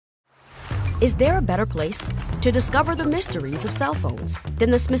Is there a better place to discover the mysteries of cell phones than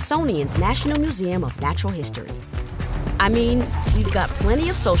the Smithsonian's National Museum of Natural History? I mean, we've got plenty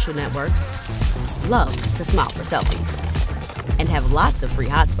of social networks, love to smile for selfies, and have lots of free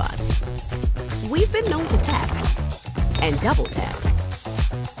hotspots. We've been known to tap and double tap,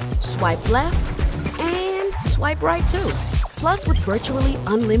 swipe left and swipe right too. Plus, with virtually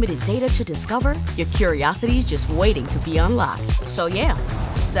unlimited data to discover, your curiosity's just waiting to be unlocked. So yeah,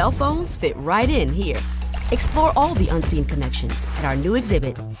 cell phones fit right in here. Explore all the unseen connections at our new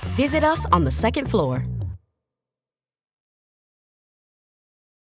exhibit. Visit us on the second floor.